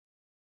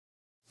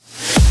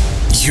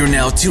You're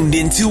now tuned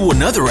into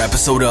another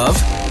episode of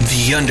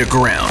The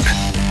Underground.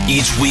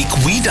 Each week,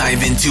 we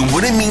dive into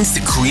what it means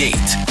to create,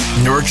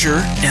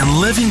 nurture, and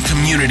live in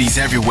communities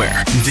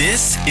everywhere.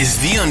 This is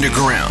The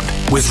Underground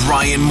with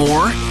Ryan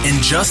Moore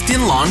and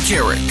Justin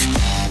Loncarrick.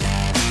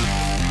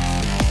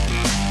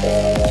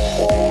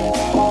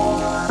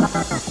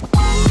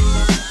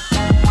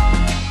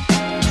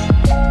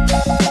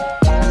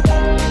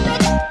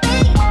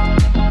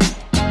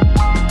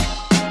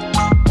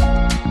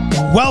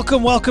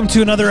 Welcome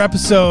to another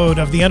episode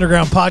of the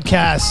Underground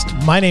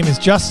Podcast. My name is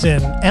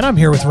Justin, and I'm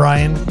here with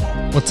Ryan.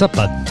 What's up,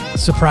 bud?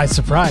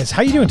 Surprise.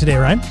 How you doing today,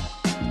 Ryan?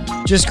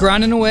 Just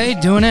grinding away,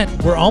 doing it.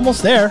 We're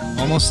almost there.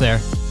 Almost there.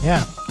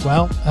 Yeah.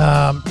 Well,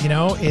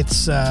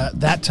 it's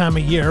that time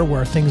of year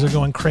where things are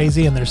going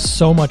crazy and there's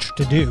so much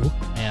to do.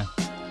 Yeah.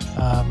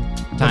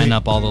 Tying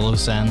up all the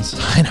loose ends.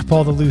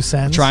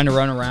 Trying to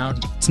run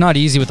around. It's not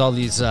easy with all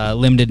these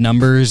limited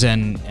numbers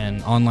and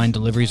online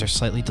deliveries are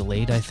slightly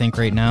delayed, I think,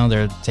 right now.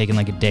 They're taking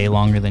like a day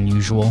longer than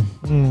usual.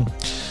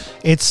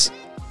 It's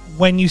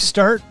when you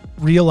start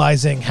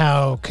realizing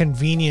how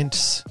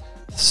convenient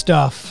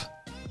stuff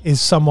is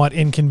somewhat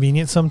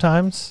inconvenient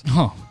sometimes.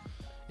 Oh,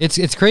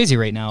 it's crazy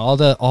right now.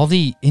 All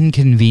the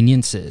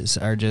inconveniences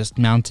are just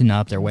mounting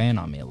up. They're weighing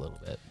on me a little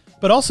bit.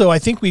 But also, I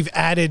think we've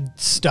added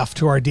stuff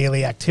to our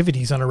daily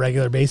activities on a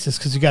regular basis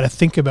because you got to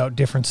think about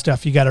different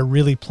stuff. You got to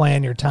really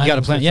plan your time. You got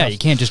to plan. Yeah, you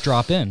can't just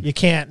drop in. You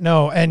can't.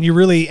 No, and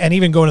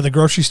even going to the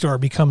grocery store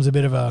becomes a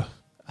bit of a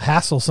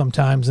hassle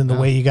sometimes in the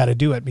way you got to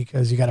do it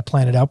because you got to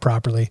plan it out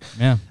properly.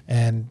 Yeah.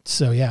 And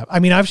so, yeah, I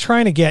mean, I was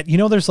trying to get,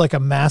 there's like a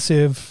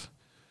massive,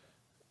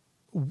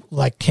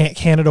 like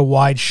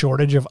Canada-wide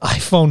shortage of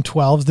iPhone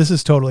 12s. This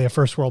is totally a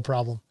first world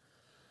problem.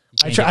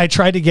 I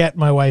tried to get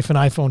my wife an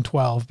iPhone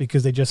 12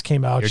 because they just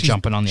came out. You're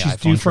jumping on the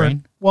iPhone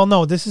train? Well,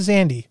 no, this is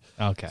Andy.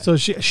 Okay. So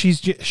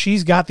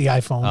she's got the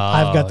iPhone.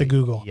 I've got the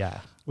Google. Yeah.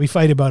 We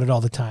fight about it all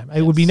the time.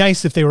 It would be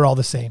nice if they were all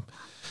the same,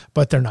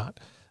 but they're not.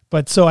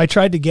 But so I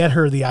tried to get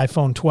her the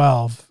iPhone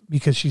 12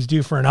 because she's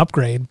due for an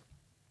upgrade.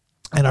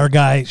 And our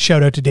guy,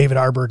 shout out to David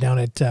Arbor down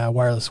at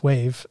Wireless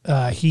Wave,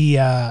 he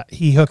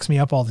hooks me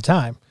up all the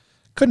time.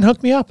 Couldn't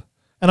hook me up.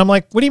 And I'm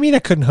like, what do you mean I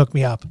couldn't hook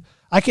me up?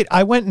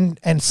 I went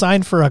and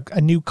signed for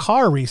a new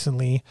car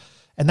recently,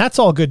 and that's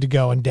all good to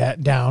go and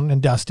down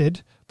and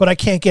dusted, but I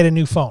can't get a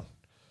new phone.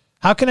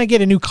 How can I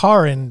get a new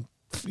car in,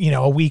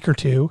 a week or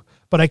two,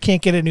 but I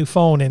can't get a new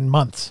phone in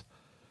months?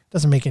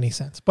 Doesn't make any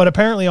sense. But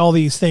apparently all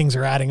these things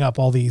are adding up,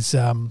 all these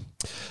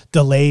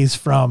delays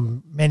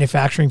from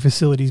manufacturing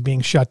facilities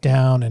being shut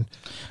down. And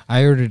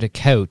I ordered a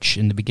couch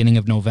in the beginning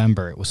of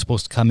November. It was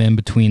supposed to come in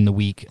between the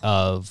week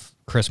of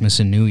Christmas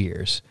and New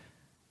Year's.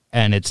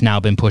 And it's now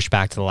been pushed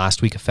back to the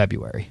last week of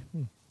February.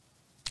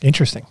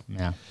 Interesting.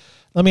 Yeah.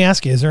 Let me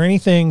ask you, is there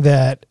anything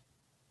that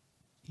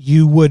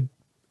you would,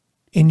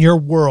 in your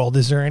world,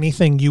 is there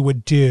anything you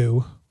would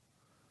do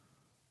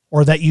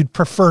or that you'd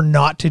prefer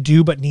not to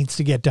do but needs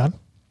to get done?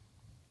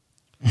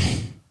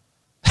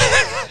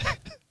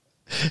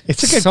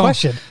 It's a good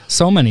question.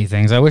 So many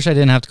things. I wish I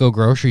didn't have to go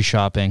grocery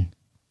shopping.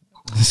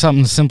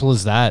 Something simple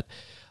as that.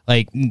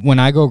 Like when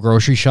I go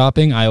grocery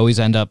shopping, I always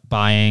end up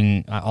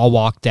buying, I'll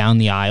walk down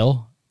the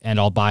aisle and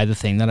I'll buy the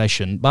thing that I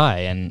shouldn't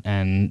buy.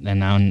 And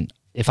now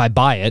if I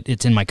buy it,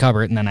 it's in my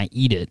cupboard and then I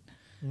eat it.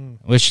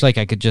 Which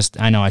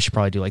I know I should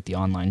probably do like the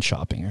online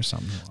shopping or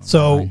something.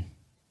 So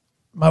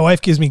my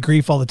wife gives me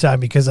grief all the time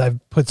because I've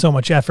put so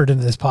much effort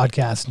into this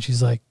podcast and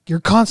she's like, you're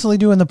constantly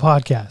doing the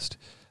podcast.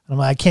 And I'm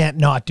like, I can't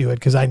not do it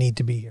because I need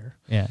to be here.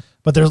 Yeah.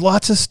 But there's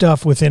lots of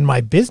stuff within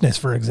my business,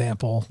 for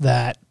example,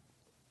 that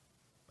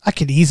I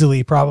could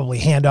easily probably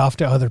hand off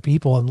to other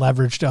people and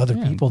leverage to other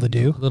people to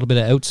do. A little bit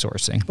of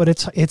outsourcing. But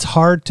it's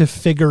hard to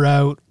figure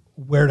out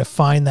where to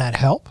find that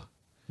help.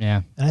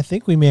 Yeah. And I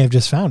think we may have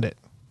just found it.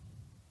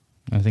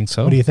 I think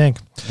so. What do you think?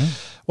 Yeah.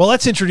 Well,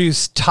 let's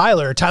introduce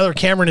Tyler. Tyler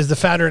Cameron is the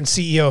founder and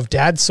CEO of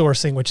Dad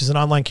Sourcing, which is an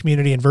online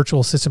community and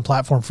virtual assistant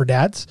platform for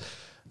dads.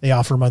 They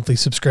offer monthly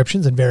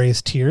subscriptions in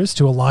various tiers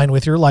to align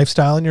with your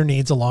lifestyle and your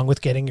needs, along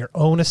with getting your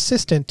own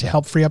assistant to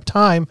help free up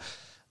time.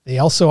 They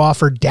also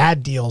offer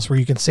dad deals where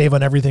you can save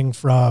on everything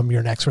from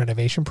your next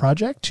renovation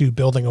project to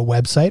building a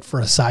website for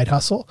a side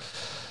hustle.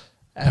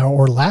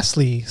 Or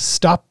lastly,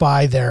 stop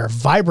by their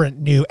vibrant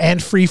new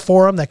and free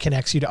forum that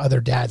connects you to other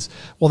dads.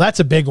 Well, that's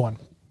a big one.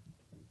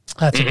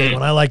 That's a big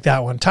one. I like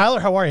that one. Tyler,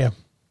 how are you?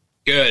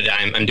 Good.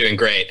 I'm doing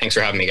great. Thanks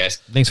for having me, guys.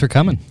 Thanks for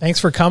coming. Thanks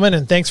for coming,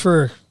 and thanks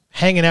for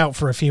hanging out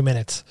for a few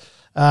minutes.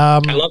 I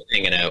love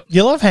hanging out.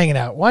 You love hanging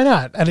out. Why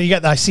not? And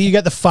I see you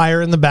got the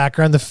fire in the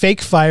background, the fake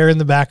fire in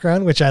the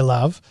background, which I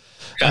love.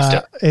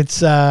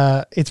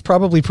 It's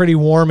probably pretty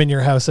warm in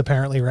your house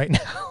apparently right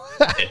now.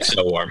 It's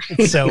so warm.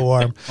 It's so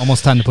warm.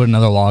 Almost time to put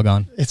another log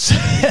on. It's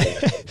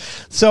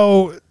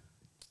so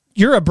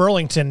you're a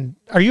Burlington.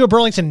 Are you a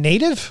Burlington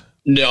native?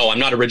 No, I'm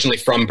not originally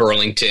from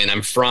Burlington.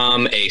 I'm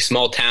from a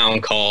small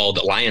town called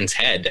Lion's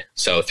Head,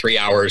 so 3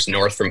 hours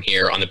north from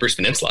here on the Bruce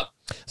Peninsula.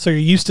 So you're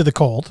used to the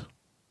cold.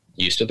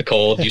 Used to the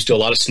cold. Used to a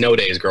lot of snow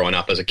days growing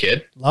up as a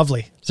kid.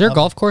 Lovely. Is there a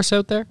golf course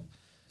out there?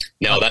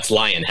 No, that's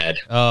Lionhead.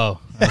 Oh,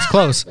 that's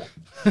close.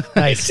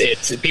 Nice.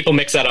 It's people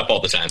mix that up all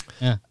the time.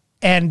 Yeah.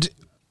 And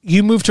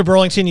you moved to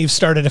Burlington, you've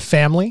started a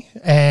family,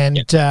 and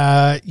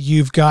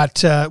you've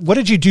got, what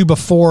did you do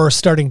before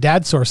starting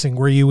Dad Sourcing?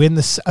 Were you in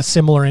a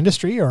similar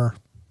industry or?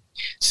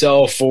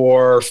 So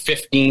for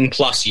 15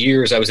 plus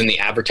years, I was in the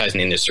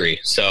advertising industry.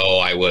 So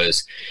I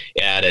was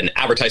at an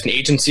advertising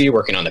agency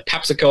working on the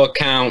PepsiCo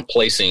account,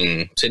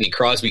 placing Sidney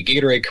Crosby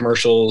Gatorade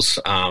commercials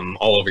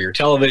all over your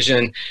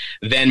television,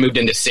 then moved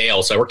into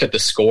sales. So I worked at the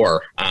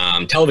Score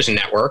television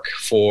network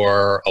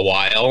for a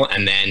while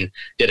and then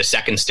did a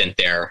second stint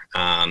there.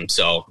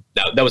 So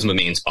that was my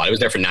main spot. I was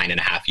there for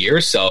 9.5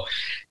 years. So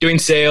doing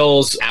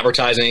sales,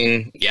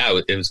 advertising,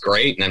 it was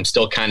great. And I'm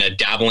still kind of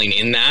dabbling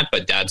in that,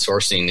 but Dad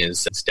Sourcing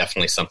is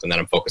definitely something that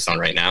I'm focused on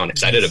right now and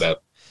excited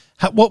about.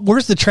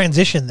 Where's the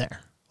transition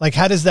there? Like,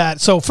 how does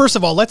that, so first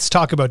of all, let's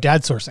talk about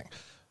Dad Sourcing.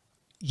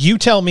 You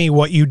tell me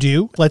what you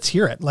do. Let's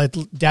hear it. Like,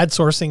 Dad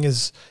Sourcing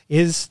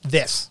is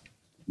this.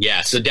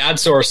 Yeah, so Dad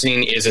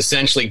Sourcing is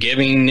essentially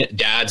giving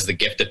dads the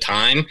gift of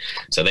time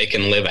so they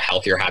can live a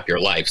healthier, happier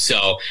life.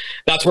 So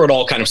that's where it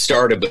all kind of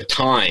started with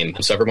time.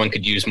 So everyone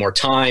could use more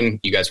time.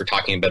 You guys were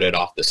talking about it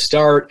off the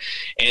start.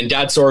 And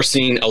Dad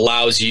Sourcing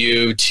allows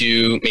you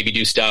to maybe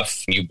do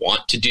stuff you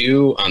want to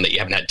do that you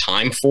haven't had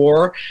time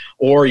for,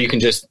 or you can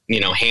just,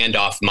 hand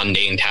off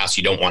mundane tasks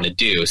you don't want to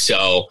do.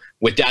 So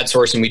with Dad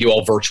Sourcing, we do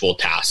all virtual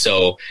tasks.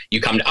 So you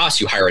come to us,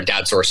 you hire a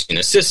Dad Sourcing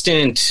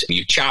assistant,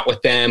 you chat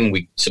with them,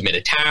 we submit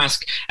a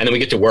task, and then we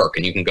get to work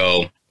and you can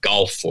go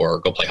golf or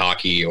go play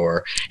hockey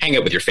or hang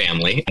out with your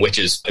family, which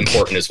is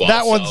important as well.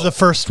 That one's the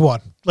first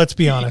one. Let's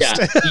be honest.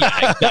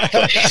 Yeah,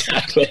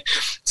 exactly.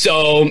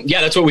 So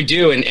that's what we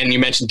do. And you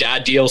mentioned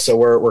Dad Deals. So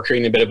we're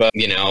creating a bit of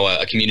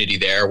a community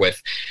there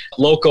with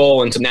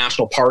local and some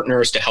national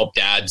partners to help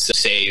dads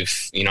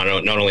save, not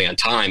only on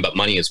time, but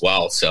money as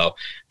well. So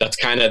that's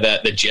kind of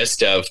the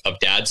gist of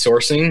Dad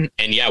Sourcing.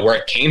 And where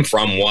it came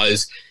from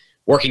was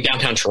working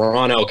downtown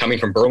Toronto, coming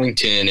from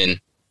Burlington and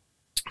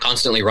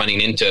constantly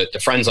running into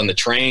friends on the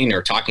train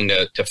or talking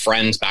to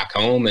friends back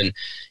home. And,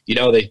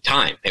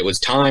 it was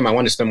time. I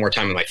wanted to spend more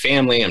time with my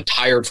family. I'm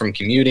tired from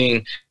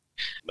commuting.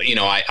 But,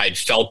 I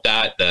felt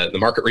that the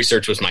market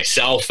research was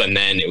myself. And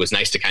then it was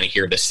nice to kind of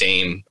hear the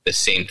same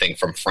thing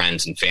from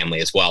friends and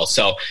family as well.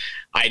 So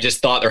I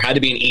just thought there had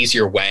to be an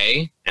easier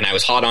way. And I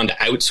was hot on to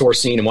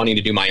outsourcing and wanting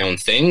to do my own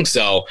thing.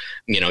 So,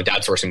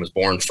 Dad Sourcing was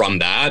born from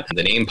that.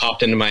 The name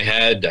popped into my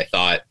head. I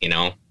thought,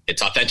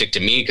 it's authentic to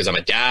me because I'm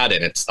a dad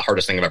and it's the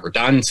hardest thing I've ever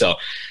done. So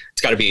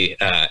it's got to be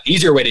an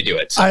easier way to do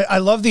it. So. I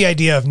love the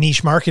idea of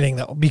niche marketing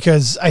though,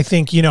 because I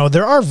think,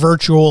 there are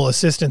virtual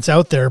assistants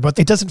out there, but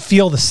it doesn't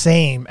feel the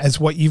same as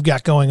what you've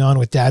got going on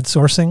with Dad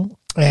Sourcing.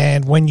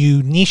 And when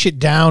you niche it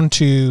down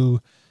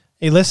to,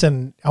 hey,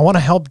 listen, I want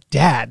to help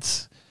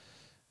dads,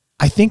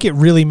 I think it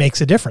really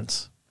makes a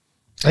difference.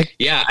 I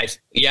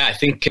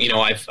think,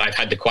 I've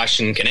had the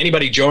question, can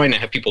anybody join? I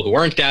have people who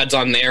aren't dads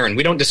on there and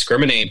we don't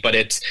discriminate, but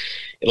it's,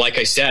 like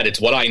I said,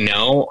 it's what I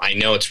know. I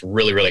know it's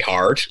really, really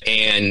hard.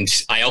 And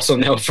I also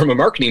know from a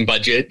marketing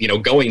budget,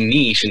 going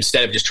niche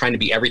instead of just trying to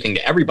be everything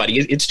to everybody,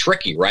 it's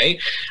tricky,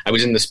 right? I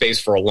was in the space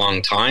for a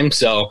long time.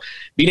 So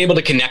being able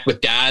to connect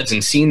with dads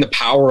and seeing the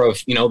power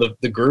of,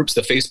 the groups,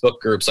 the Facebook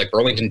groups like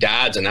Burlington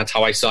Dads. And that's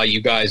how I saw you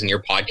guys and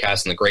your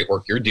podcast and the great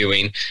work you're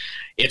doing.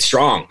 It's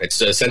strong. It's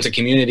a sense of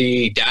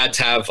community. Dads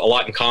have a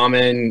lot in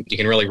common. You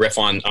can really riff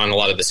on a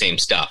lot of the same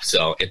stuff.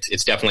 So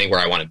it's definitely where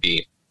I want to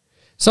be.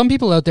 Some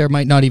people out there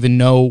might not even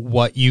know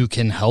what you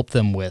can help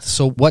them with.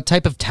 So what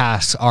type of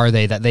tasks are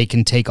they that they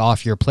can take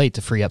off your plate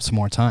to free up some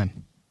more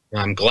time?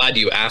 I'm glad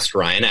you asked,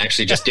 Ryan. I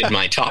actually just did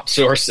my top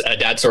source,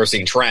 Dad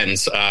Sourcing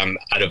trends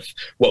out of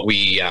what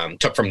we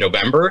took from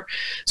November.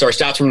 So our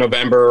stats from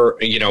November,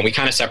 we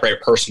kind of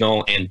separate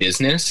personal and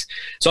business.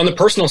 So on the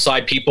personal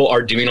side, people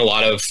are doing a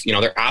lot of,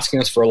 they're asking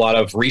us for a lot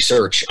of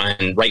research.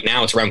 And right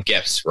now it's around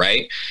gifts,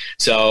 right?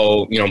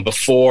 So,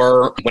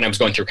 before when I was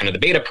going through kind of the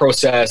beta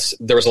process,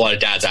 there was a lot of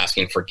dads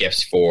asking for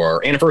gifts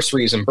for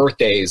anniversaries and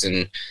birthdays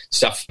and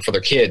stuff for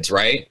their kids,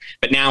 right?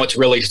 But now it's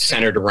really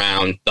centered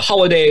around the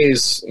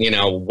holidays,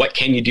 what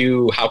can you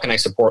do? How can I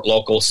support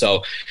local?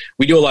 So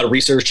we do a lot of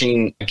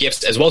researching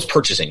gifts as well as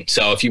purchasing.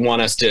 So if you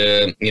want us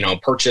to,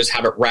 purchase,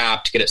 have it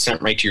wrapped, get it sent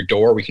right to your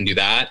door, we can do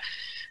that.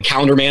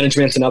 Calendar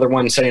management's another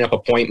one, setting up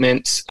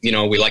appointments.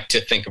 We like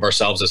to think of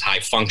ourselves as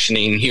high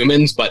functioning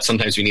humans, but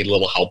sometimes we need a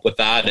little help with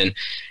that. And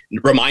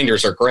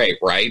reminders are great,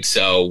 right?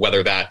 So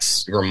whether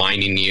that's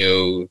reminding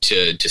you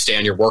to stay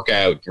on your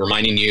workout,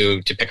 reminding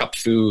you to pick up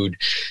food,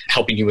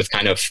 helping you with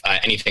kind of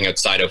anything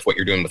outside of what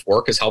you're doing with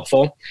work is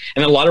helpful.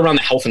 And then a lot around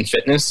the health and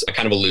fitness, I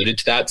kind of alluded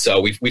to that.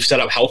 So we've set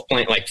up health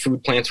plan, like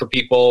food plans for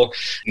people,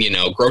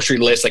 grocery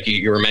lists, like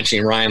you were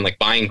mentioning, Ryan, like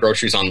buying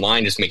groceries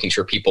online, just making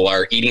sure people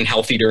are eating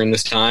healthy during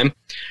this time.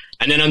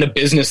 And then on the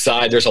business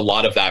side, there's a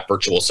lot of that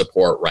virtual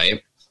support,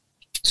 right?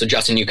 So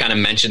Justin, you kind of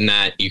mentioned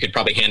that you could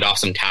probably hand off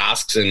some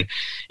tasks, and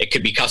it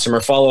could be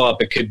customer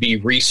follow-up. It could be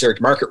research,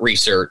 market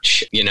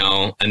research,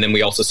 and then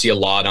we also see a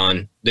lot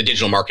on the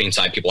digital marketing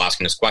side, people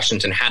asking us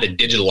questions and how to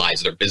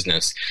digitalize their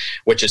business,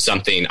 which is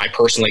something I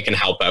personally can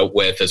help out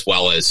with, as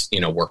well as,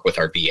 work with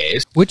our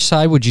VAs. Which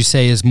side would you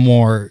say is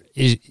more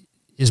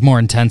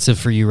intensive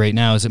for you right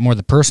now? Is it more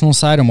the personal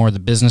side or more the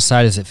business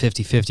side? Is it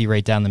 50-50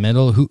 right down the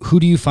middle? Who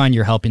do you find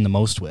you're helping the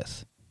most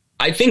with?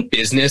 I think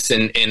business,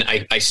 and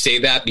I say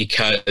that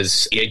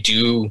because I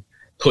do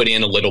put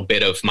in a little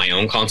bit of my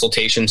own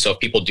consultation. So if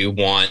people do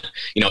want,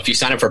 if you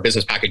sign up for a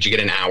business package, you get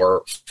an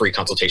hour free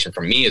consultation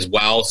from me as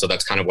well. So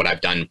that's kind of what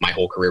I've done my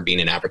whole career, being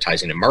in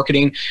advertising and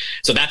marketing.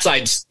 So that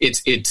side,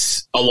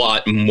 it's a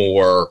lot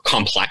more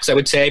complex, I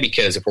would say,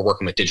 because if we're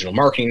working with digital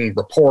marketing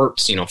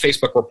reports,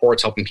 Facebook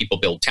reports, helping people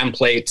build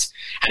templates,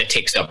 how to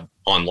take stuff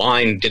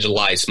online,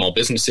 digitalize small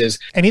businesses.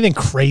 Anything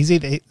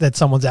crazy that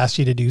someone's asked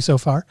you to do so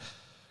far?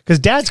 Because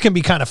dads can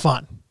be kind of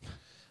fun.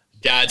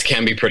 Dads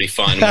can be pretty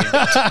fun.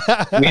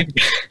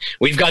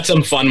 We've got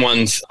some fun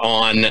ones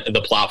on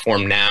the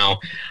platform now.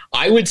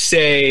 I would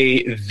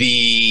say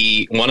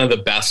one of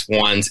the best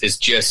ones is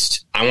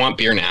just, I want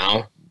beer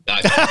now.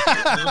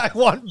 I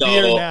want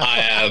beer now.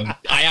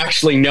 I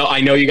actually know,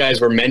 I know you guys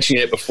were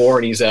mentioning it before,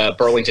 and he's a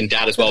Burlington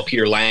dad as well.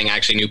 Peter Lang. I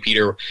actually knew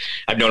Peter.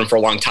 I've known him for a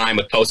long time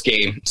with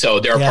Postgame. So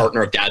they're a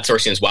partner of Dad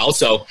Sourcing as well.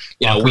 So,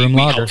 we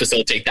help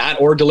facilitate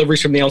that, or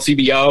deliveries from the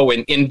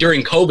LCBO. And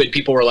during COVID,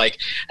 people were like,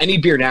 I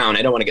need beer now and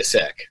I don't want to get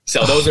sick.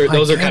 So those are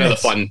kind of the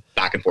fun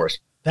back and forth.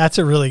 That's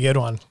a really good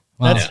one.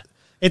 Wow.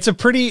 It's a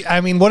pretty,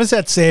 what does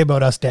that say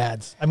about us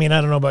dads? I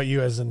don't know about you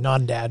as a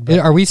non-dad, but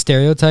are we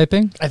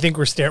stereotyping? I think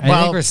we're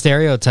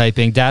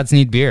stereotyping. Dads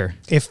need beer.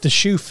 If the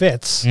shoe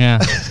fits. Yeah.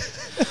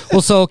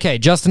 Well, so, okay,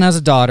 Justin has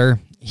a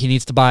daughter. He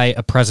needs to buy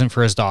a present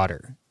for his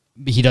daughter.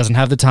 He doesn't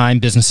have the time.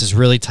 Business is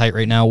really tight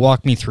right now.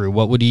 Walk me through.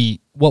 What would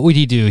he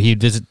do? He'd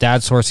visit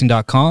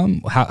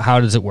dadsourcing.com. How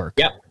does it work?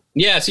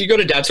 Yeah, so you go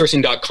to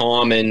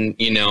dadsourcing.com,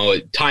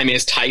 and, time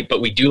is tight,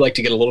 but we do like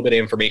to get a little bit of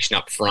information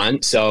up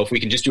front. So if we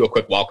can just do a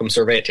quick welcome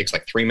survey, it takes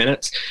like 3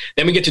 minutes.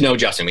 Then we get to know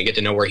Justin. We get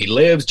to know where he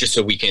lives, just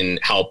so we can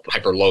help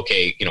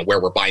hyperlocate, where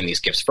we're buying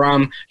these gifts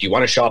from. Do you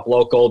want to shop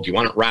local? Do you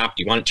want it wrapped?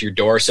 Do you want it to your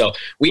door? So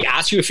we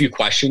ask you a few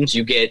questions.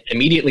 You get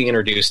immediately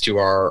introduced to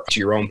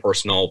your own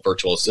personal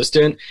virtual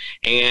assistant,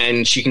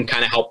 and she can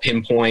kind of help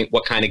pinpoint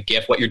what kind of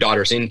gift, what your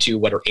daughter's into,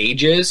 what her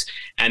age is.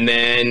 And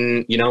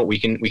then, we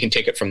can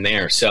take it from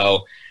there.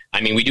 So,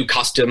 we do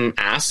custom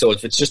asks. So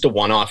if it's just a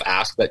one-off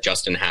ask that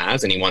Justin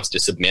has and he wants to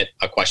submit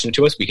a question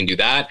to us, we can do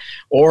that.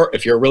 Or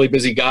if you're a really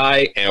busy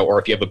guy, or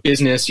if you have a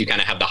business, you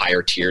kind of have the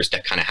higher tiers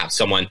to kind of have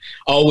someone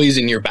always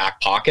in your back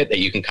pocket that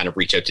you can kind of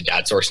reach out to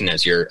Dad Sourcing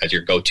as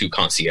your go-to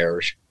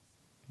concierge.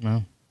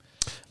 Wow.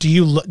 Do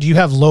you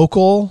have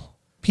local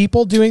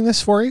people doing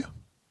this for you?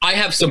 I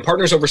have some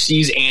partners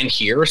overseas and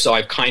here, so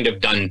I've kind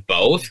of done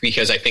both,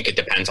 because I think it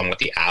depends on what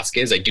the ask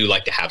is. I do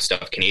like to have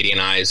stuff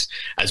Canadianized,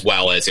 as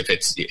well as if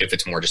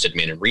it's more just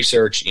admin and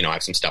research. I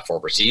have some stuff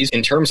overseas.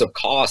 In terms of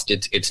cost,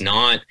 it's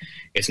not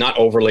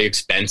overly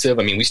expensive.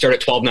 We start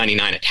at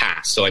 $12.99 a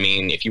task. So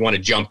if you want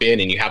to jump in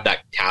and you have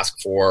that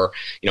task for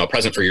a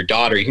present for your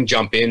daughter, you can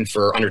jump in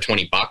for under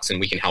 $20 and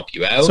we can help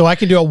you out. So I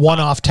can do a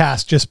one-off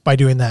task just by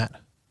doing that.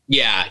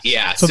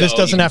 Yeah. So this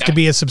doesn't have to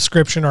be a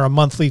subscription or a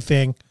monthly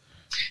thing.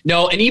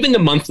 No, and even the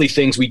monthly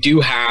things we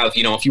do have,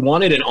 if you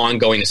wanted an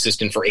ongoing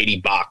assistant for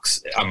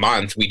 $80 a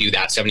month, we do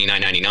that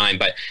 $79.99.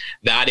 But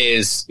that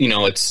is,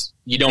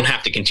 you don't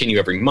have to continue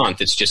every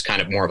month. It's just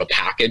kind of more of a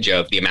package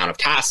of the amount of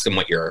tasks and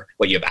what you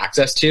have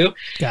access to.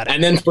 Got it.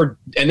 And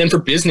then for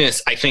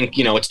business, I think,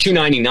 it's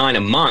 $2.99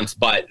 a month,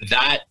 but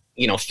that,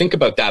 think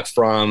about that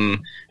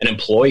from an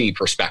employee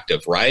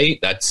perspective, right?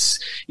 That's,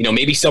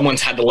 maybe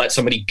someone's had to let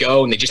somebody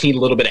go and they just need a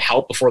little bit of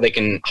help before they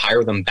can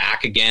hire them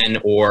back again,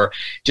 or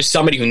just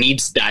somebody who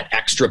needs that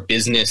extra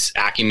business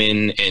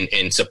acumen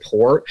and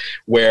support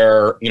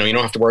where, you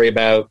don't have to worry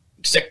about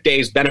sick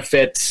days,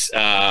 benefits,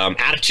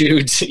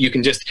 attitudes. You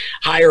can just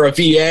hire a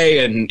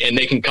VA and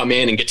they can come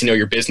in and get to know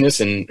your business,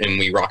 and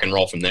we rock and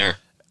roll from there.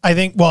 I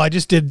think, I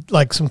just did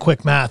like some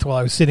quick math while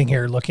I was sitting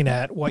here looking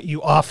at what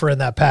you offer in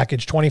that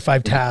package,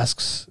 25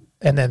 tasks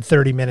and then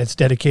 30 minutes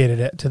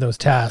dedicated to those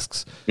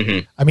tasks.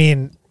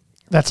 Mm-hmm.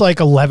 That's like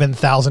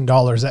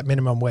 $11,000 at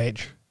minimum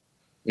wage.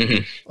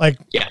 Mm-hmm.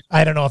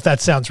 I don't know if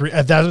that sounds,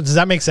 does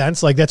that make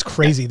sense? That's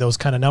crazy, those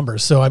kind of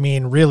numbers. So,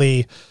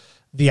 really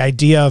the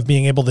idea of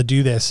being able to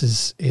do this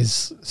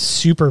is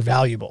super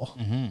valuable.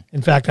 Mm-hmm.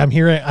 In fact, I'm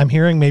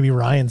hearing maybe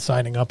Ryan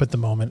signing up at the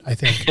moment. I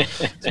think that's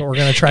what we're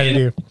going to try to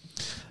do.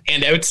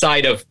 And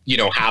outside of,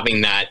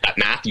 having that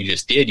math you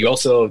just did, you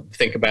also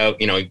think about,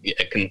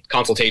 a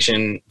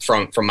consultation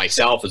from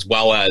myself, as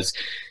well as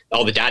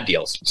all the dad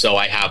deals. So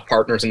I have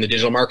partners in the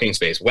digital marketing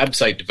space,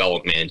 website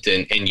development,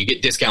 and you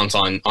get discounts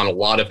on a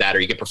lot of that, or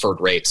you get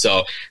preferred rates.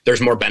 So there's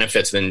more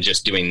benefits than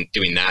just doing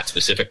that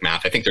specific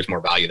math. I think there's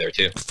more value there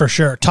too. For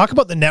sure. Talk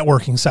about the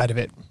networking side of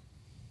it.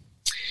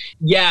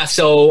 Yeah.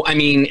 So,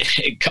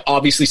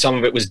 obviously some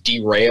of it was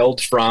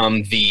derailed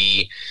from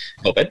the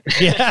COVID.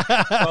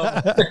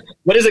 Yeah.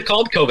 What is it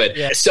called? COVID.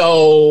 Yeah.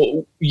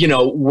 So,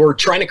 we're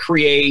trying to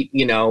create,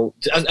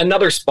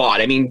 another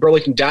spot. I mean,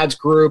 Burlington Dads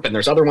Group, and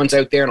there's other ones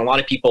out there. And a lot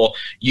of people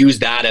use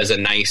that as a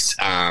nice,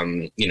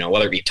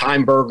 whether it be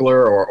time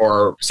burglar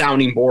or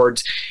sounding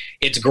boards.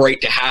 It's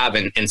great to have.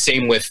 And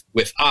same with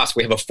us.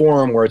 We have a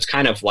forum where it's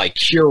kind of like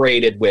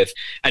curated with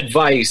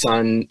advice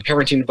on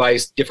parenting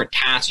advice, different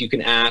tasks you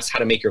can ask, how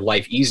to make your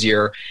life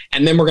easier.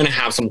 And then we're going to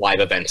have some live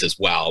events as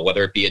well,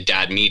 whether it be a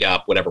dad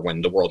meetup, whatever,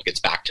 when the world gets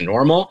back to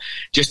normal,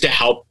 just to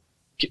help,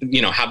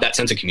 have that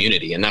sense of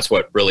community. And that's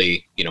what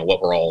really,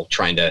 what we're all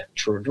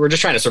we're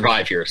just trying to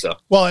survive here. So,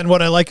 well, and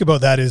what I like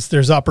about that is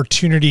there's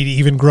opportunity to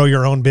even grow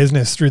your own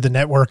business through the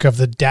network of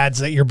the dads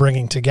that you're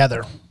bringing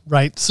together.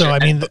 Right. So, I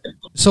mean,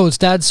 so it's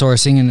dad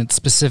sourcing and it's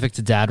specific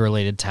to dad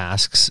related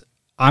tasks.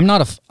 I'm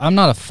not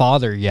a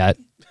father yet.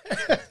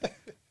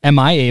 Am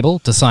I able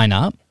to sign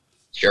up?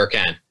 Sure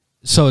can.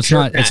 So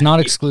it's not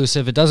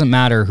exclusive. It doesn't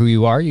matter who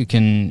you are. You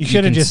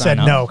should have just said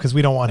no, because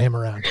we don't want him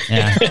around.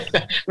 Yeah.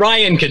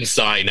 Ryan can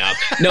sign up.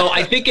 No,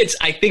 I think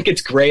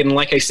it's great. And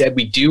like I said,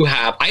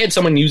 I had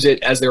someone use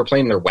it as they were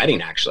planning their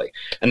wedding, actually.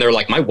 And they're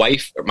like,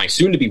 my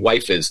soon to be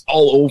wife is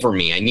all over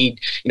me. I need,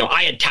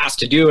 I had tasks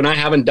to do and I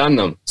haven't done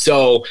them.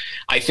 So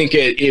I think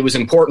it was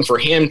important for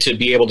him to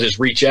be able to just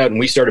reach out, and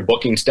we started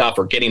booking stuff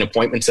or getting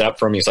appointments set up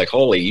for him. He's like,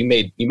 holy, you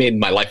made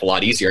my life a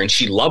lot easier. And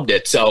she loved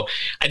it. So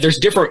there's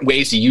different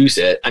ways to use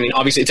it. I mean,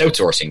 obviously it's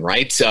outsourcing,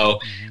 right? So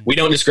we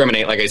don't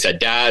discriminate. Like I said,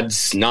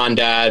 dads,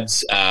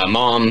 non-dads,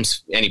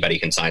 moms, anybody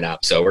can sign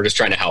up. So we're just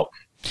trying to help.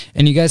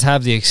 And you guys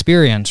have the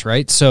experience,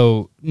 right?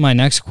 So my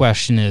next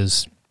question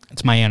is,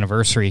 it's my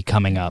anniversary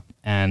coming up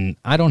and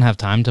I don't have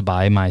time to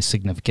buy my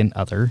significant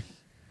other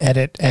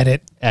edit a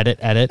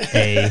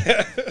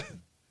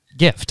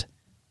gift.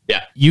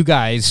 Yeah. You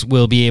guys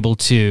will be able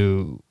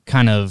to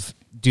kind of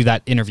do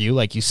that interview,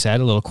 like you said,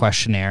 a little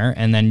questionnaire,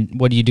 and then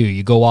what do?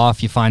 You go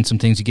off, you find some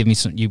things,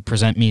 you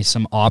present me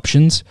some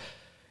options,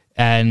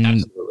 and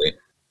absolutely.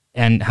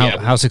 And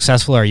how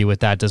successful are you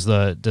with that? Does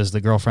the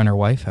girlfriend or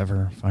wife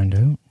ever find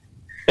out?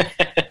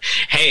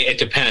 Hey, it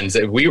depends.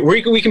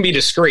 We can be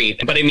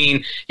discreet, but I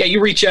mean, yeah, you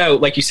reach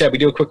out, like you said, we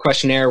do a quick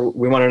questionnaire.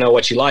 We want to know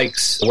what she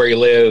likes, where you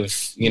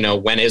live,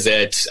 when is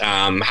it,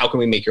 how can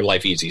we make your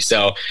life easy?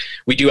 So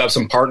we do have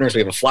some partners.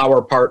 We have a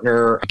flower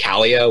partner,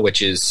 Calia,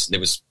 it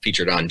was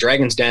featured on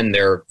Dragon's Den.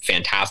 They're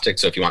fantastic.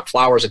 So if you want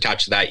flowers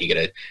attached to that, you get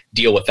a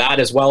deal with that,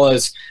 as well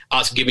as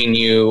us giving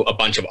you a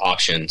bunch of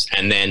options.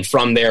 And then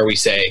from there, we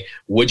say,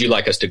 would you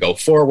like us to go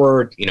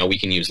forward? We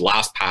can use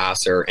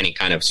LastPass or any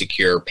kind of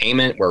secure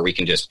payment where we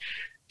can just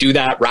do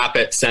that, wrap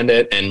it, send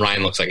it, and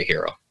Ryan looks like a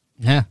hero.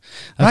 Yeah.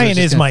 Ryan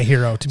is my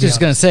hero, to be honest. Just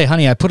going to say,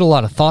 honey, I put a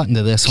lot of thought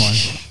into this one.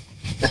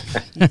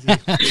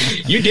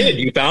 You did.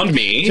 You found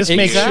me. Just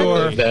make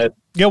sure that...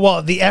 Yeah,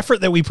 well, the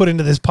effort that we put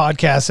into this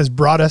podcast has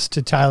brought us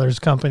to Tyler's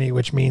company,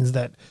 which means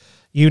that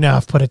you now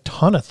have put a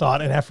ton of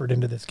thought and effort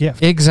into this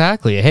gift.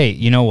 Exactly. Hey,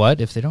 you know what?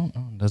 If they don't,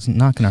 it's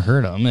not going to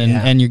hurt them.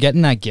 And you're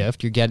getting that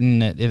gift. You're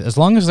getting it. As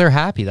long as they're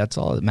happy, that's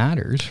all that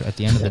matters at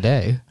the end of the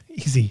day.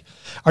 Easy.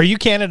 Are you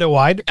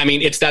Canada-wide? I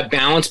mean, it's that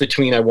balance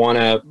between I want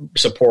to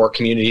support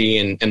community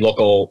and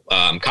local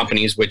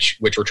companies, which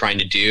we're trying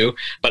to do,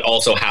 but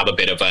also have a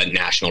bit of a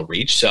national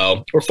reach.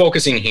 So we're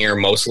focusing here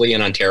mostly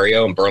in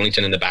Ontario and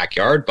Burlington in the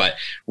backyard, but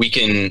we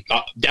can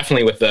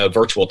definitely with the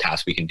virtual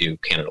task, we can do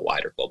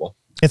Canada-wide or global.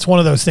 It's one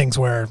of those things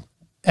where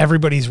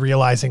everybody's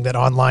realizing that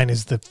online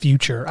is the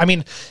future. I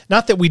mean,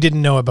 not that we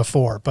didn't know it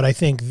before, but I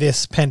think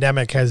this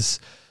pandemic has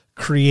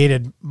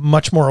created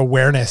much more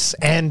awareness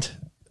and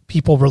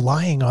people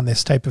relying on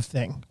this type of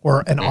thing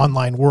or an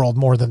online world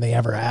more than they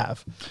ever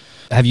have.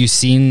 Have you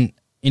seen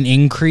an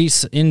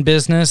increase in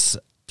business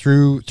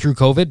through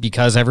COVID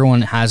because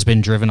everyone has been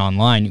driven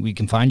online? We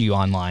can find you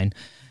online.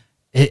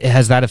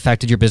 Has that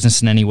affected your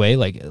business in any way?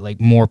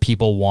 Like more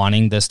people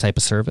wanting this type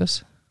of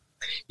service?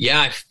 Yeah,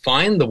 I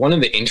find one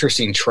of the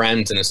interesting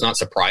trends, and it's not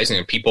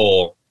surprising,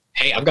 people,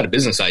 hey, I've got a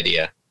business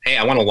idea. Hey,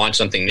 I want to launch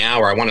something now,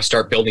 or I want to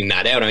start building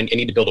that out. I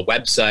need to build a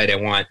website. I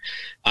want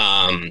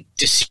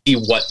to see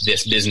what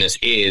this business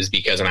is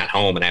because I'm at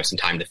home and I have some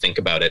time to think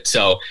about it.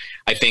 So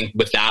I think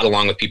with that,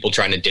 along with people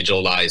trying to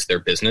digitalize their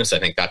business, I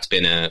think that's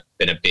been a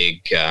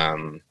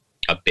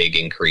big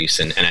increase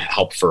and a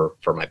help for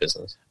my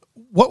business.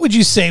 What would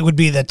you say would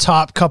be the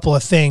top couple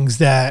of things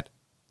that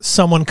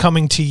someone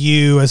coming to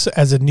you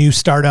as a new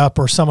startup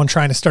or someone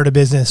trying to start a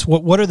business,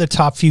 what are the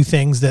top few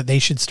things that they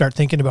should start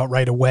thinking about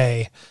right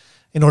away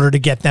in order to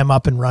get them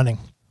up and running?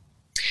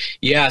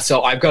 Yeah,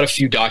 so I've got a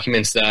few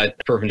documents that have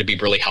proven to be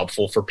really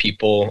helpful for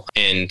people.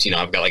 And,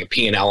 I've got like a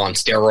P&L on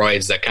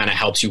steroids that kind of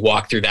helps you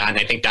walk through that. And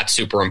I think that's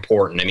super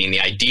important. I mean, the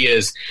idea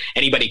is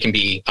anybody can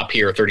be up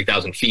here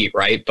 30,000 feet,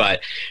 right? But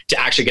to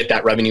actually get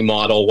that revenue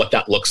model, what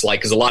that looks like,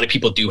 because a lot of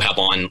people do have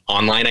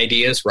online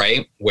ideas,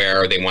 right?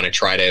 Where they want to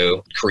try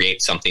to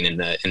create something in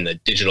the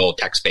digital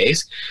tech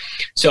space.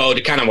 So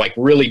to kind of like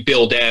really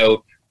build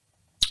out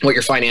what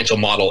your financial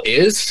model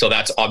is. So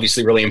that's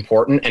obviously really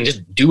important. And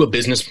just do a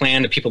business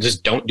plan. If people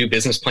just don't do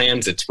business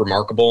plans, it's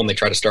remarkable, and they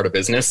try to start a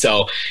business.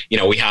 So,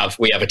 we have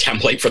a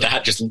template for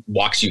that, just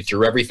walks you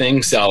through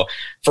everything. So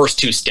first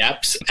 2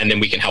 steps, and then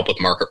we can help with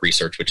market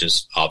research, which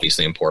is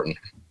obviously important.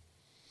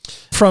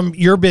 From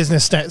your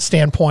business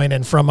standpoint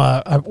and from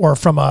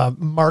a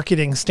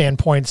marketing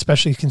standpoint,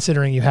 especially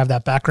considering you have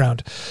that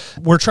background,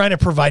 we're trying to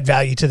provide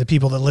value to the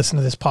people that listen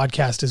to this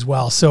podcast as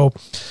well. So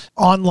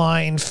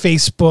online,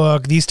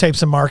 Facebook, these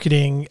types of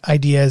marketing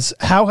ideas,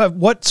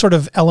 what sort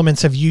of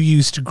elements have you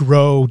used to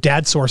grow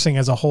Dad Sourcing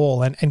as a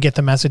whole and get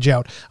the message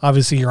out?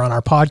 Obviously you're on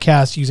our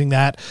podcast, using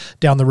that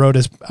down the road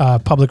as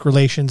public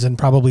relations and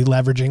probably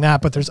leveraging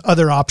that, but there's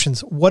other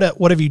options. What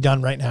have you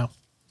done right now?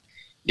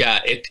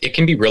 Yeah, it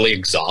can be really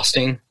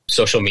exhausting.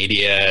 Social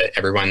media,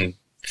 everyone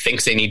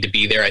thinks they need to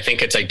be there. I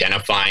think it's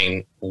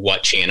identifying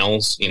what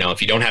channels,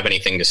 if you don't have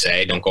anything to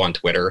say, don't go on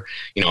Twitter.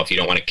 If you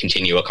don't want to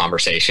continue a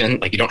conversation,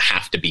 you don't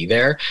have to be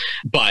there.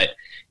 But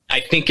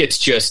I think it's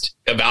just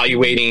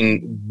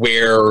evaluating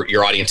where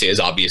your audience is,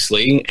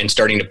 obviously, and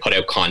starting to put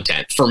out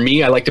content. For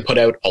me, I like to put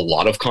out a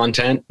lot of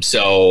content.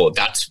 So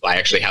I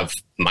actually have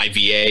my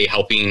VA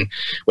helping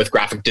with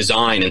graphic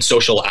design and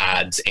social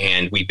ads,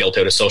 and we built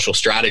out a social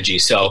strategy.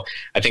 So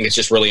I think it's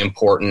just really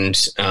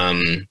important,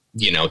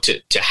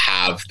 to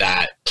have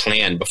that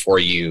plan before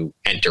you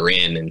enter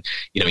in. And,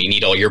 you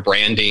need all your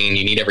branding,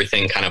 you need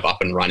everything kind of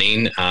up and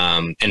running.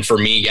 And for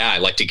me, I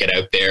like to get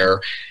out there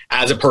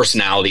as a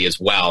personality as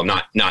well.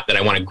 Not that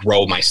I want to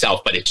grow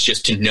myself, but it's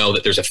just to know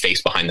that there's a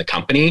face behind the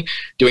company.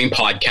 Doing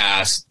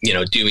podcasts,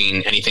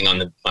 doing anything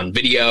on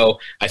video,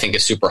 I think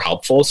is super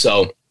helpful.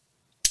 So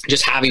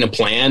just having a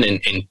plan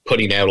and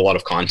putting out a lot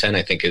of content,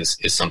 I think is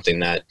something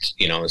that,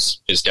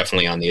 is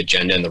definitely on the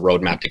agenda and the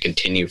roadmap to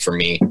continue for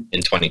me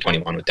in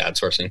 2021 with Dad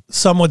Sourcing.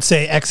 Some would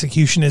say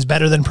execution is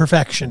better than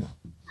perfection.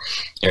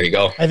 There you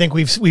go. I think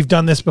we've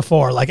done this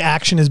before.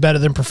 Action is better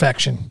than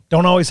perfection.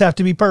 Don't always have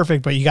to be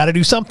perfect, but you got to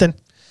do something.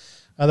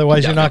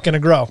 Otherwise you're not going to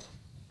grow.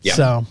 Yeah.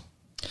 So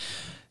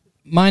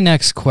my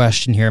next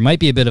question here might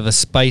be a bit of a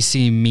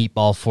spicy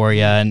meatball for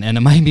you, and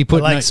it might be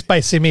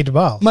spicy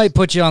meatballs. Might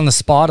put you on the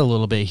spot a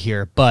little bit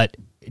here, but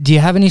do you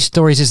have any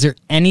stories? Is there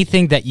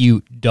anything that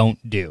you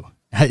don't do?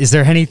 Is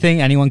there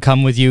anyone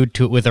come with you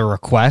with a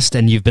request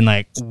and you've been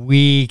like,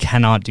 we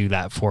cannot do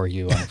that for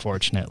you,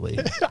 unfortunately?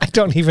 I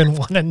don't even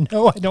want to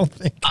know. I don't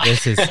think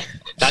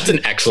that's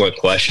an excellent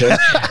question.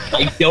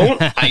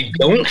 I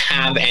don't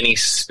have any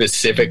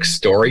specific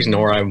stories,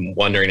 nor I'm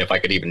wondering if I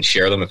could even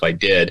share them if I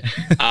did.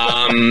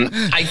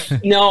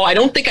 I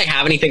don't think I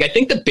have anything. I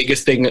think the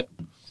biggest thing,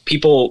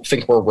 people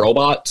think we're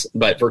robots,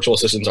 but virtual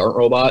assistants aren't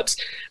robots,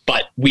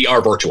 but we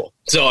are virtual.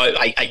 So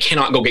I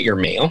cannot go get your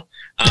mail.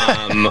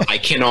 I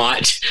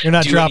cannot. You're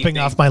not dropping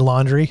off my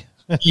laundry.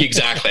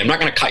 Exactly. I'm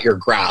not going to cut your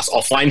grass.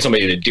 I'll find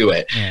somebody to do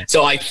it. Yeah.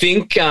 So I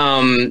think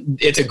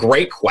it's a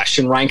great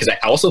question, Ryan, because I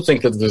also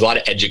think that there's a lot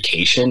of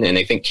education, and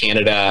I think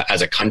Canada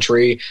as a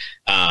country,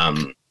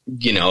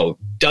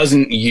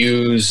 doesn't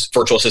use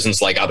virtual assistants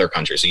like other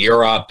countries. So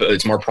Europe,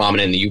 it's more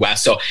prominent in the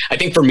US. So I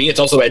think for me, it's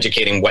also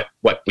educating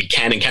what we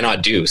can and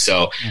cannot do.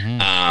 So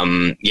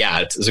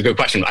it's a good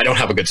question. I don't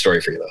have a good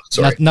story for you though.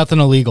 Sorry. Nothing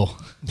illegal.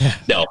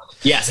 No.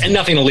 Yes. And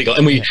nothing illegal.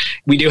 And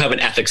we do have an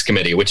ethics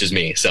committee, which is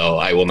me. So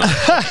I will not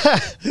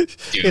do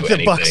if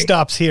the buck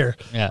stops here.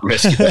 Yeah.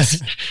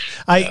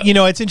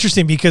 It's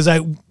interesting because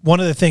one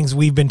of the things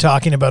we've been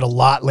talking about a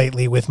lot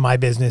lately with my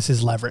business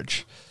is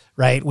leverage.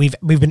 Right. We've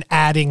been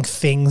adding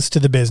things to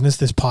the business,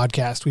 this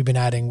podcast. We've been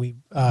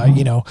adding,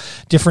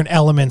 different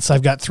elements.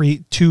 I've got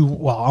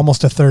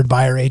almost a third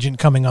buyer agent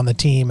coming on the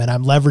team, and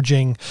I'm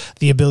leveraging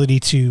the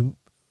ability to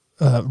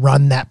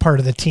run that part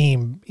of the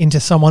team into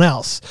someone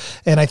else.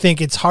 And I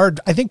think it's hard.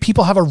 I think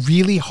people have a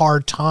really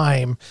hard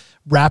time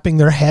wrapping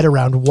their head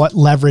around what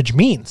leverage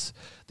means.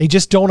 They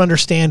just don't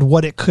understand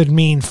what it could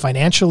mean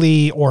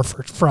financially or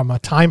from a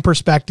time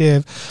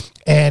perspective.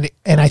 And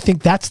I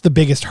think that's the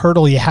biggest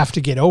hurdle you have to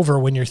get over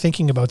when you're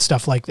thinking about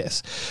stuff like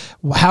this.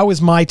 How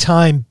is my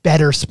time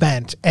better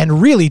spent?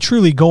 And really,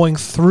 truly going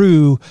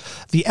through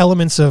the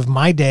elements of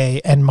my day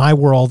and my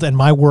world and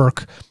my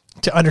work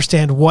to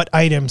understand what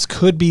items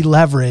could be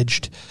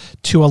leveraged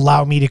to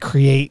allow me to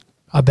create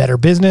a better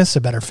business,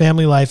 a better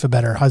family life, a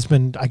better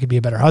husband. I could be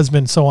a better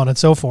husband, so on and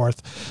so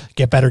forth,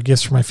 get better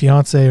gifts for my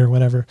fiance or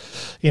whatever,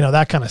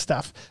 that kind of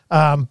stuff.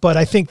 But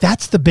I think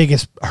that's the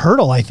biggest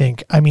hurdle, I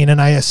think. And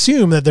I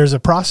assume that there's a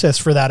process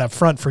for that up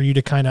front for you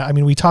to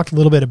we talked a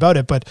little bit about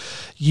it, but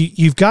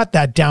you've got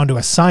that down to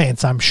a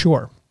science, I'm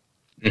sure.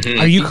 Mm-hmm.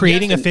 Are you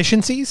creating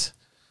efficiencies?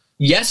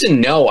 Yes and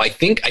no. I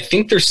think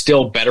there's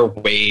still better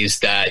ways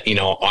that,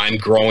 I'm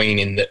growing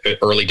in the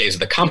early days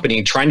of the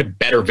company, trying to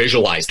better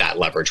visualize that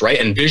leverage, right?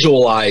 And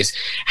visualize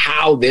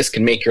how this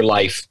can make your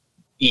life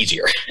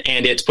easier.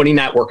 And it's putting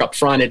that work up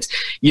front. It's,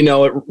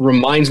 it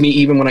reminds me,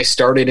 even when I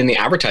started in the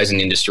advertising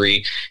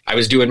industry, I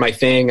was doing my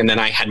thing and then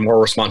I had more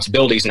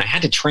responsibilities and I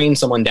had to train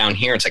someone down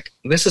here. It's like,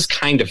 this is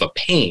kind of a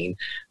pain,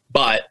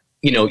 but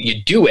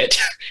you do it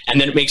and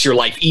then it makes your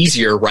life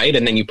easier, right?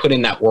 And then you put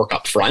in that work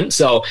up front.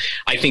 So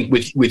I think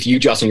with you,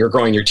 Justin, you're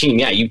growing your team.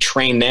 Yeah, you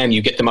train them,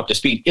 you get them up to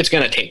speed. It's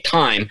going to take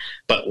time,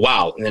 but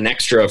wow, an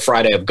extra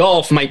Friday of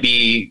golf might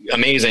be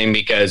amazing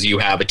because you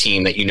have a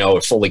team that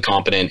are fully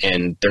competent,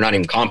 and they're not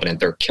even competent,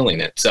 they're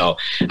killing it. So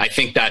I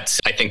think that's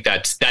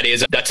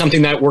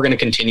something that we're going to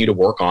continue to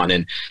work on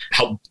and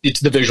help.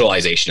 It's the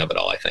visualization of it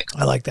all, I think.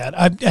 I like that.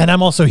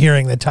 I'm also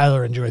hearing that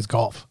Tyler enjoys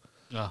golf.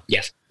 Oh.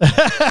 Yes.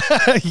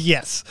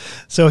 Yes.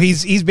 So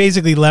he's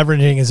basically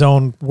leveraging his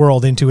own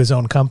world into his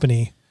own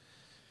company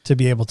to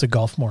be able to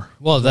golf more.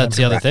 Well, that's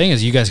the other thing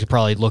is you guys could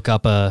probably look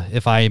up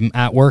if I'm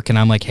at work and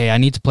I'm like, hey, I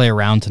need to play a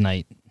round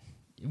tonight.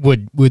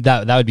 Would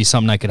that would be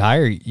something I could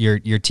hire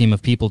your team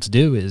of people to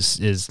do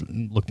is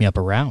look me up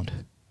a round.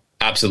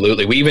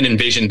 Absolutely. We even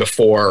envisioned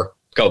before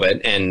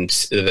COVID and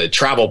the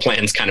travel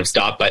plans kind of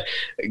stopped, but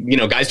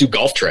guys do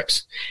golf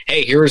trips.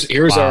 Hey,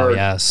 here's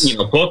our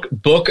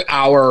book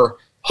our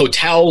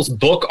hotels,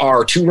 book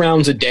our 2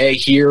 rounds a day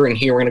here and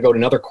here. We're going to go to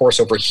another course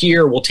over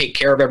here. We'll take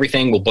care of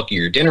everything. We'll book you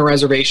your dinner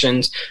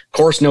reservations.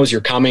 Course knows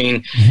you're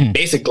coming.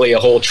 Basically a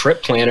whole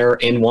trip planner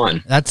in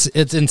one.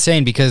 It's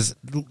insane because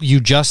you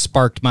just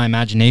sparked my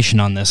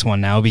imagination on this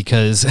one now,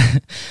 because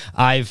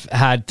I've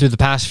had through the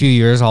past few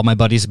years, all my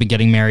buddies have been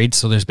getting married.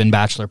 So there's been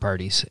bachelor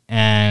parties,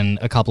 and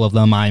a couple of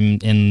them I'm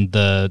in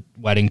the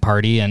wedding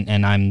party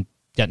and I'm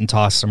getting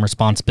tossed some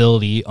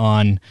responsibility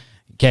on,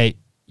 okay,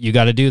 you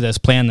got to do this,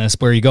 plan this,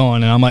 where are you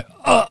going? And I'm like,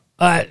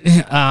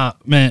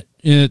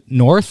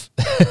 north.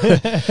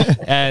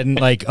 And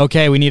like,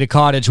 okay, we need a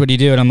cottage. What do you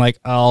do? And I'm like,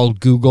 I'll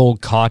Google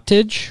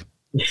cottage.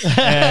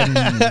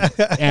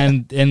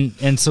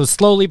 and so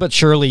slowly but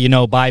surely,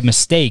 by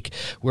mistake,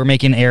 we're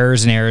making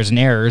errors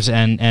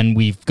and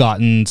we've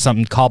gotten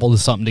cobbled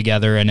something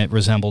together, and it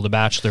resembled a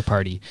bachelor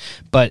party.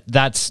 But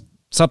that's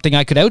something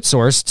I could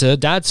outsource to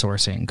dad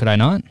sourcing, could I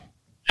not?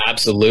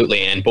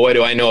 Absolutely. And boy,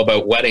 do I know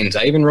about weddings.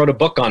 I even wrote a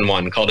book on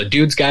one called A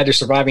Dude's Guide to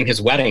Surviving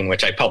His Wedding,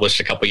 which I published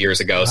a couple years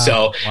ago. Wow.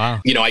 So,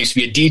 I used to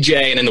be a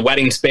DJ and in the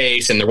wedding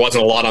space, and there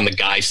wasn't a lot on the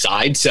guy's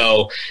side.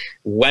 So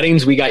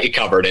weddings, we got you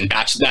covered. And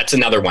that's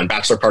another one,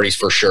 bachelor parties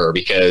for sure,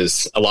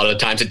 because a lot of the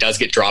times it does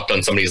get dropped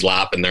on somebody's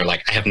lap and they're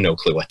like, I have no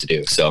clue what to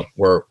do. So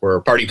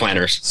we're party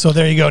planners. So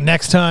there you go.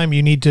 Next time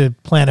you need to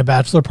plan a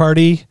bachelor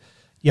party,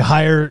 you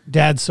hire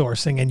dad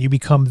sourcing and you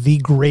become the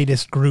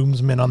greatest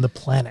groomsman on the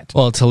planet.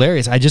 Well, it's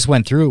hilarious. I just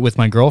went through it with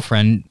my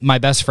girlfriend. My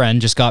best friend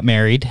just got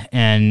married,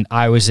 and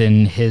I was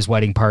in his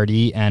wedding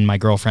party, and my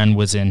girlfriend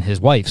was in his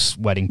wife's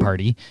wedding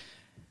party.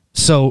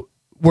 So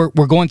we're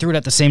going through it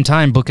at the same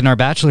time, booking our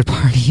bachelor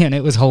party, and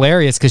it was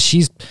hilarious because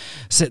she's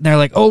sitting there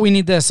like, oh, we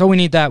need this, oh, we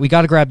need that, we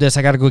got to grab this,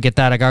 I got to go get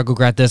that, I got to go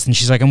grab this. And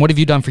she's like, and what have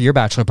you done for your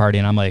bachelor party?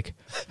 And I'm like,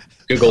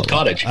 Googled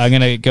cottage. I'm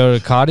going to go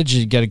to cottage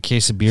and get a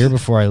case of beer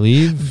before I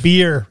leave.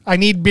 Beer. I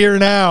need beer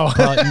now.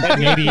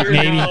 Maybe.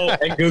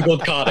 And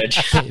Googled cottage.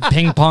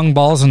 Ping pong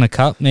balls in a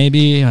cup,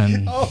 maybe.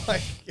 And oh my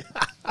God.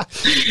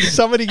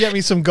 Somebody get me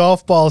some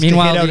golf balls to hit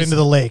out into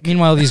the lake.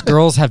 Meanwhile, these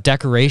girls have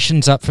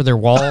decorations up for their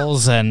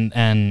walls and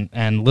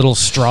little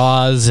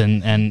straws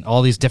and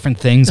all these different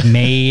things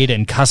made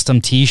and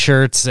custom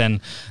T-shirts, and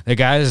the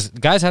guys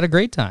had a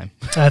great time.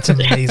 That's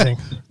amazing.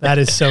 That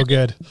is so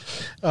good.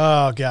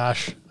 Oh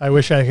gosh, I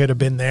wish I could have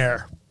been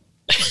there.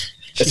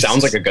 It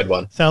sounds like a good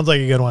one. Sounds like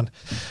a good one.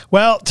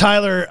 Well,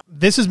 Tyler,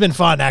 this has been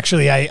fun.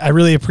 Actually, I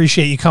really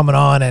appreciate you coming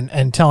on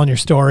and telling your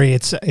story.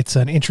 It's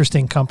an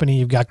interesting company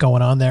you've got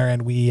going on there,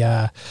 and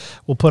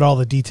we'll put all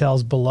the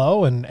details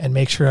below and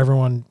make sure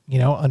everyone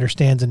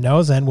understands and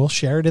knows, and we'll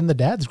share it in the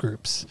dads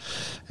groups.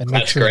 And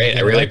that's great.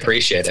 I really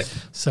appreciate it.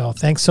 So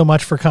thanks so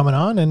much for coming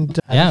on. And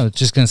I was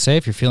just gonna say,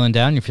 if you're feeling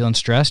down, you're feeling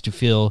stressed, you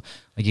feel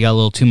like you got a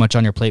little too much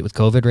on your plate with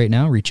COVID right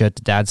now, reach out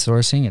to Dad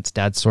Sourcing. It's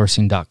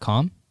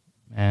dadsourcing.com.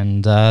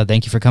 And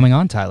thank you for coming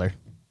on, Tyler.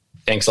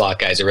 Thanks a lot,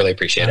 guys. I really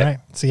appreciate it. All right.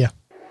 See ya.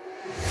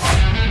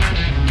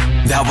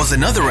 That was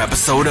another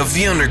episode of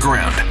The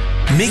Underground.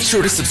 Make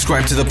sure to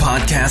subscribe to the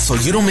podcast so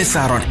you don't miss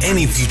out on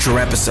any future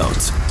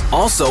episodes.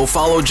 Also,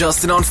 follow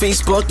Justin on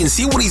Facebook and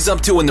see what he's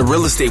up to in the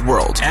real estate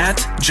world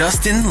at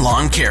Justin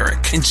Long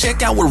Carrick. And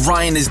check out what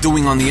Ryan is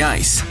doing on the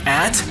ice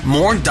at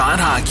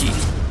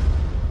more.hockey.